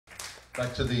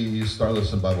Back to the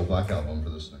Starless and Bible Black album for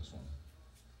this next one.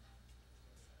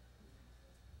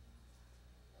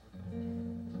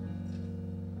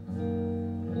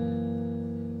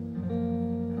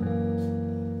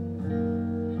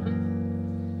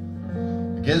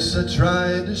 I guess I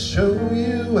tried to show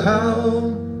you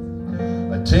how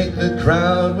I take the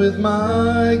crowd with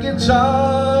my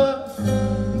guitar.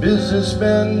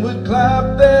 Businessmen would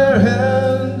clap their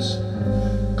hands,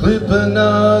 clip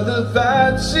another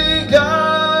fat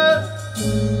cigar.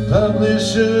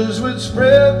 Publishers would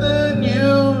spread the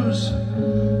news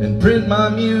and print my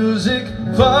music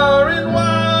far and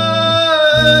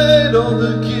wide. All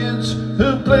the kids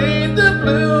who played the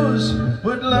blues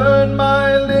would learn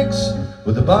my licks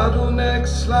with a bottleneck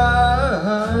slide.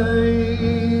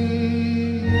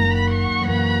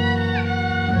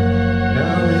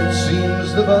 Now it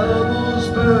seems the bubbles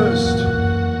burst,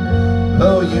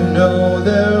 though you know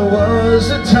there was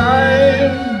a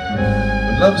time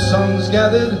when love songs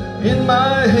gathered in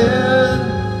my head,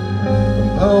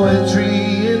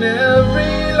 poetry in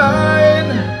every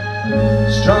line.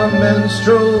 Strong men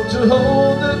strove to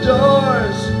hold the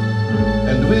doors,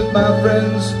 and with my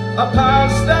friends I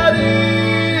passed that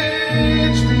age.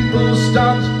 People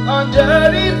stomped on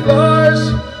dirty floors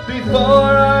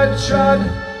before I trod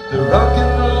the rock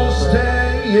and roll stage.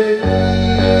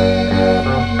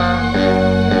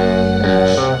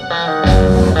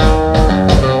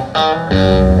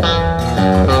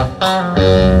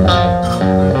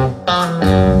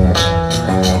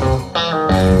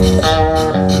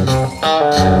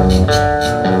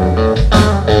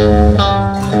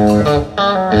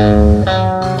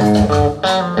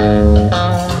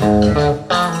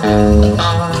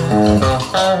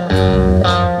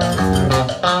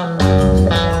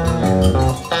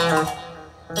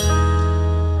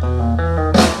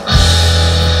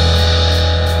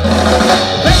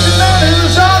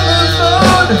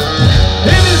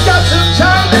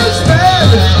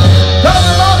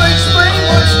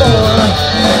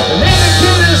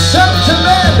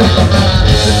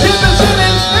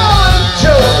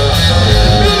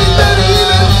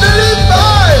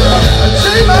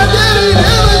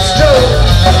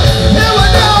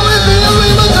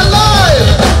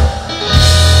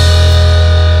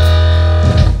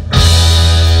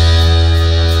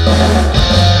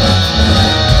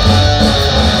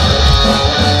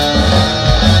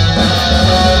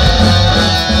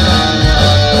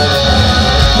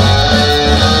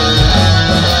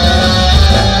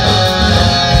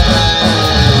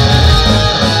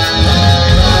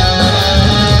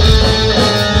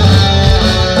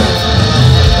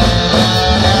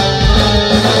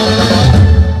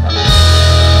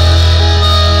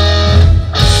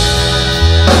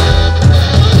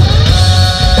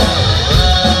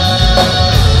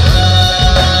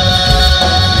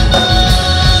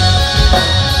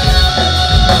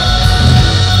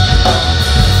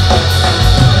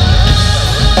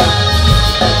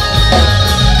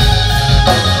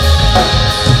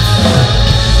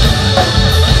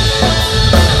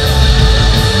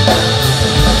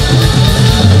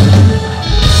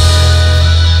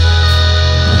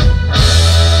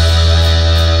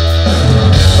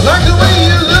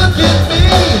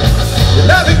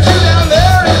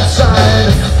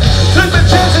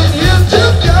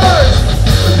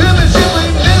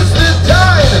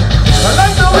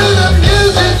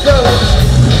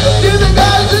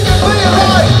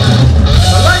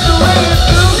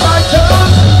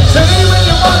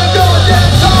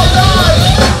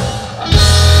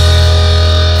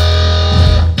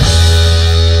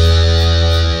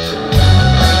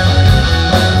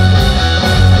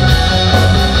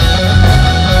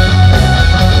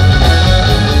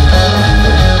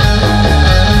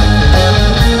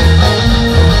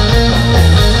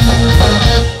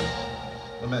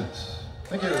 Lament.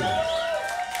 Thank you.